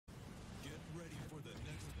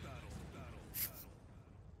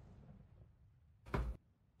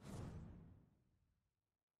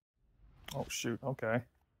Oh shoot, okay.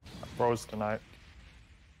 I froze tonight.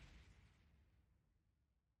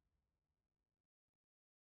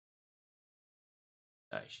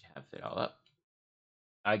 I should have it all up.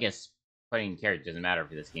 I guess putting character doesn't matter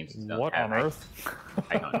for this game. Since What on earth?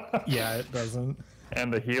 Yeah, it doesn't.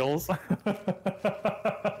 And the heels.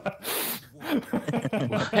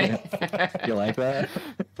 You like that?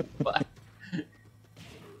 What?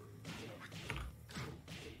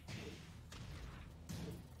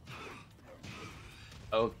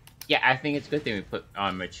 Oh, yeah, I think it's a good thing we put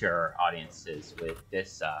on mature audiences with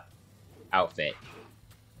this outfit.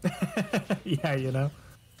 Yeah, you know.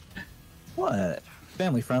 What?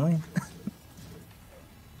 Family friendly?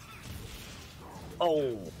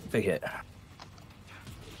 Oh, big hit.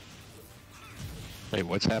 Wait,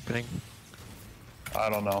 what's happening? I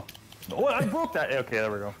don't know. Oh, I broke that. Okay,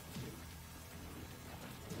 there we go.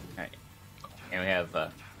 Alright. And we have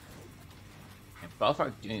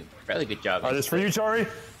balFrog doing a fairly good job. This for you, Chari.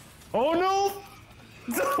 Oh no!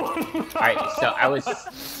 Alright, so I was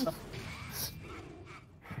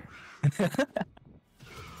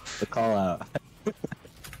The call out.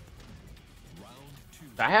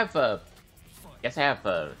 I have a guess I have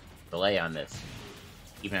a delay on this.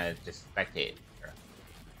 Even though I just spectate.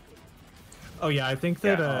 Oh yeah, I think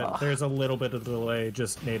that Yeah. there's a little bit of delay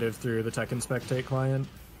just native through the Tekken Spectate client.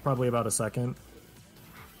 Probably about a second.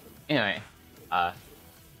 Anyway,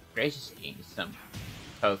 Gray's just getting some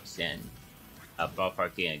pokes in.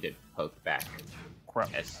 balFrog getting a good poke back.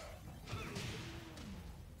 Crap. Yes.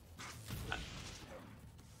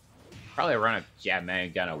 Probably run a jab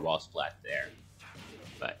man gun a wall splat there.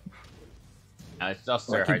 But it's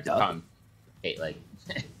also Lucky hard to duck. commentate like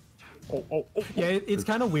Yeah, it's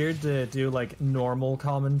kind of weird to do like normal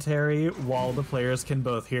commentary while the players can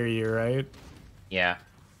both hear you, right? yeah.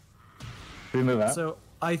 Should we move out? So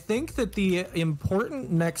I think that the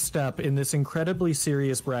important next step in this incredibly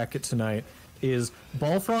serious bracket tonight is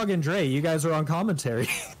balFrog and Dre. You guys are on commentary.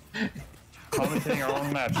 Commentating our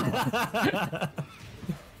own match.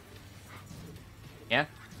 Yeah.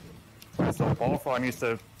 So balFrog needs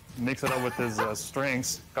to mix it up with his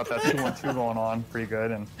strings. Got that 2-1-2 going on pretty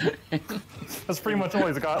good, and that's pretty much all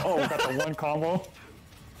he's got. Oh, we got the one combo.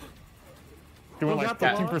 Doing We like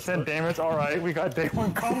got the 15% damage. All right, we got day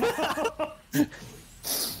one combo.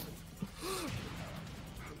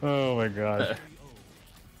 Oh my god.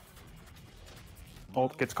 Oh,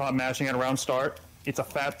 gets caught mashing at around start. It's a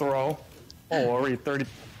fat throw. Oh, already third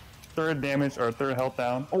damage or third health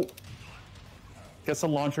down. Oh, gets a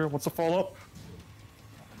launcher. What's the follow-up?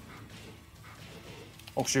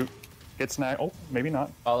 Oh shoot, gets snagged. Oh, maybe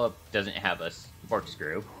not. Follow up doesn't have a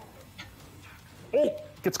corkscrew. Oh,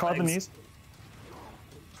 gets caught in the knees.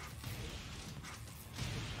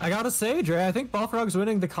 I gotta say, Dre, I think balFrog's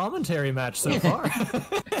winning the commentary match so far.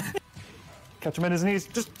 Catch him at his knees.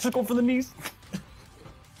 Just go for the knees.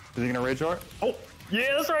 Is he gonna rage art? Oh,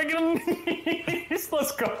 yeah, that's right. Get him knees.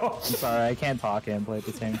 Let's go. I'm sorry, I can't talk and play at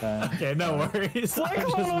the same time. Okay, no worries. Like, I'm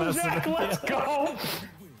just come on, messing Jack, with you. let's go.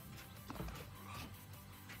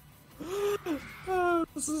 Oh,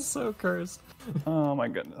 this is so cursed. Oh my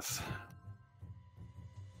goodness.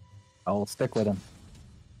 I'll stick with him.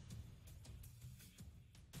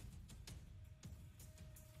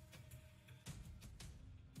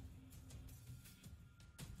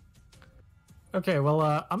 Okay, well,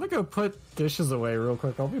 I'm gonna go put dishes away real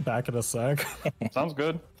quick. I'll be back in a sec. Sounds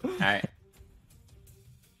good. Alright.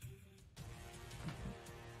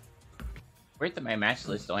 Weird that my match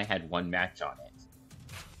list only had one match on it.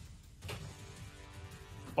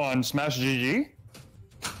 On Smash GG?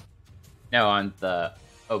 No, on the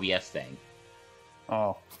OBS thing.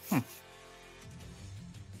 Oh.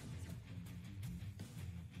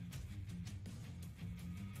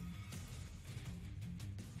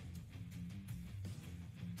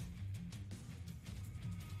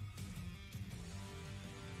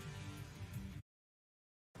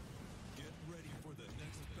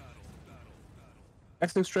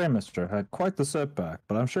 Next Extremister had quite the setback,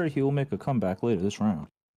 but I'm sure he will make a comeback later this round.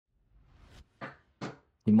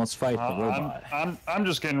 He must fight the robot. I'm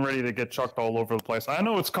just getting ready to get chucked all over the place. I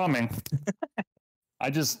know it's coming. I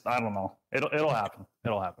don't know. It'll happen.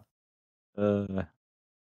 It'll happen.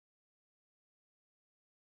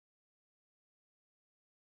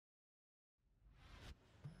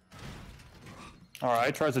 All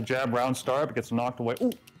right, tries a jab round start, but gets knocked away.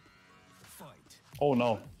 Ooh. Oh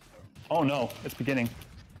no. Oh no, it's beginning.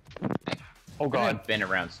 Oh god. I've been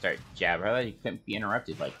around start jab. I thought you couldn't be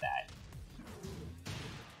interrupted like that.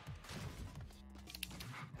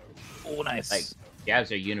 Oh, nice. Like,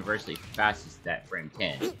 jabs are universally fastest at frame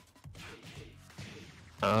 10.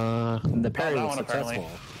 The parry that was one, apparently.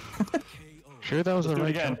 successful. Sure, that was Let's the do it right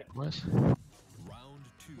again. counting, Wes? Round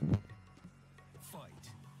 2. Fight.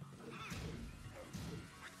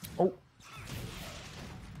 Oh.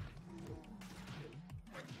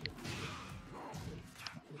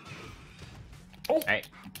 Oh. Alright,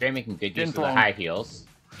 Dre making good use Getting of the thrown. high heels.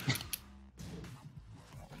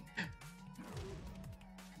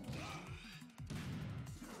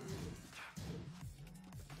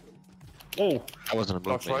 Oh. That wasn't a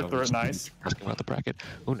Ducks movement. right through it, nice. Asking about the bracket.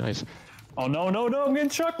 Oh, nice. Oh no, no, no, I'm getting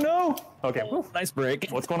chucked, no! Okay, woo. Nice break.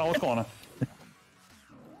 What's going on? What's going on?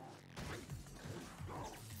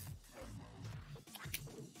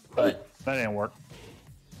 But That didn't work.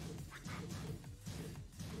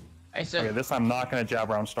 I said, Okay, this time not gonna jab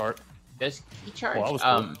round start. does key charge Well, that was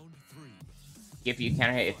cool. Round 3. give you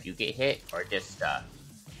counter hit if you get hit, or just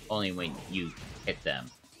only when you hit them?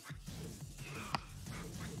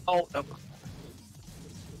 Oh, no.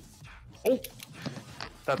 Oh!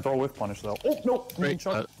 That throw with punish though. Oh no! I'm getting Great,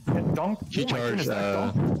 chucked. Dunk. Key Oh my charge. goodness, that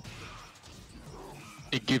dunk.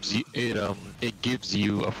 It gives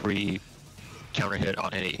you a free counter hit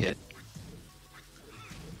on any hit.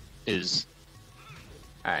 Is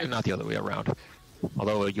Alright, not the other way around.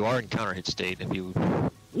 Although you are in counter hit state if you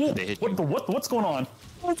Ooh, they hit you. what's going on?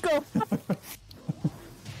 Let's go.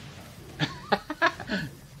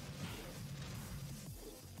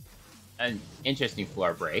 an interesting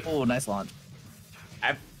floor break. Oh, nice launch.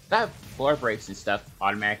 I thought floor breaks and stuff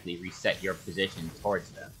automatically reset your position towards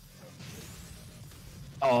them.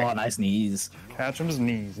 Oh, nice knees. Catch him his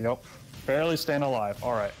knees. Yep. Barely staying alive.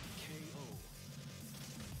 All right.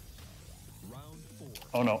 KO. Round 4.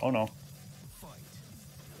 Oh no! Oh no! Fight.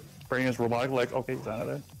 Bringing his robotic leg. Okay, he's out of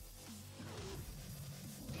there.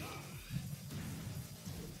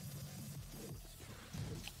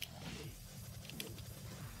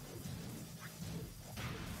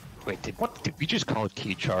 Wait, did we just call it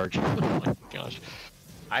key charge? Oh my gosh.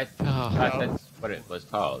 I thought that's what it was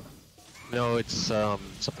called. No, it's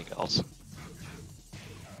something else.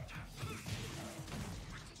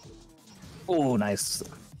 Oh, nice.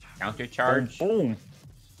 Counter charge. Boom!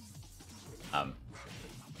 Um,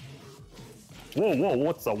 Whoa!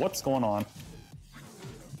 Whoa! What's going on?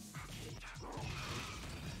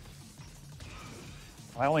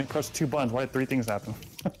 I only pressed 2 buttons. Why did 3 things happen?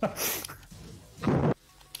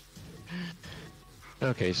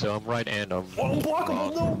 Okay, so I'm right and I'm Oh, block him!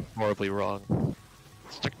 wrong. No! Horribly wrong.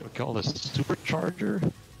 Let's call this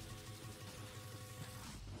supercharger.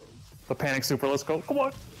 The panic super. Let's go! Come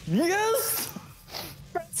on! Yes!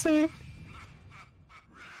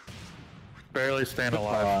 Barely staying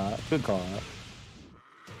alive. Good call.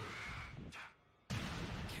 KO.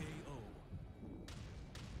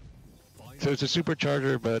 So it's a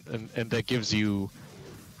supercharger, but and that gives you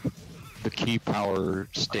the key power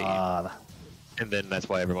state, and then that's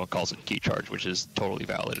why everyone calls it key charge, which is totally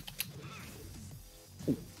valid.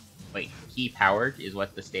 wait, key powered is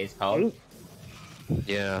what the state is called?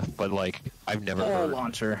 Yeah, but like I've never Oh, heard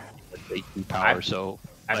launcher. of key power, I've- so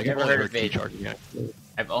I've like, never only heard of key it. charge. Yeah,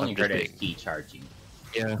 I've only I'm heard just of being- key charging.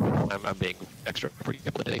 yeah, I'm being extra pretty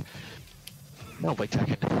today. No, like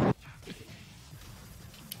Tekken.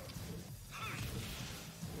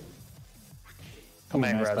 Come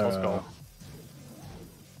on, Nice Grad. Let's throw. go.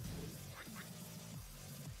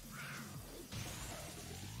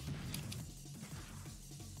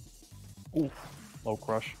 Ooh, low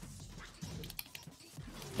crush.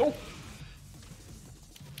 Oh,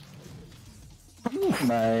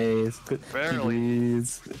 Nice. Good. Barely.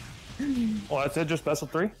 Jeez. well, that's it. Just best of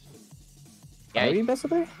 3. Yeah, Are we best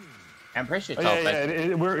of 3? I'm pretty sure Oh, it's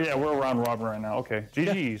all yeah, we're round robin right now. Okay,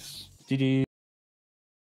 GG's. GG.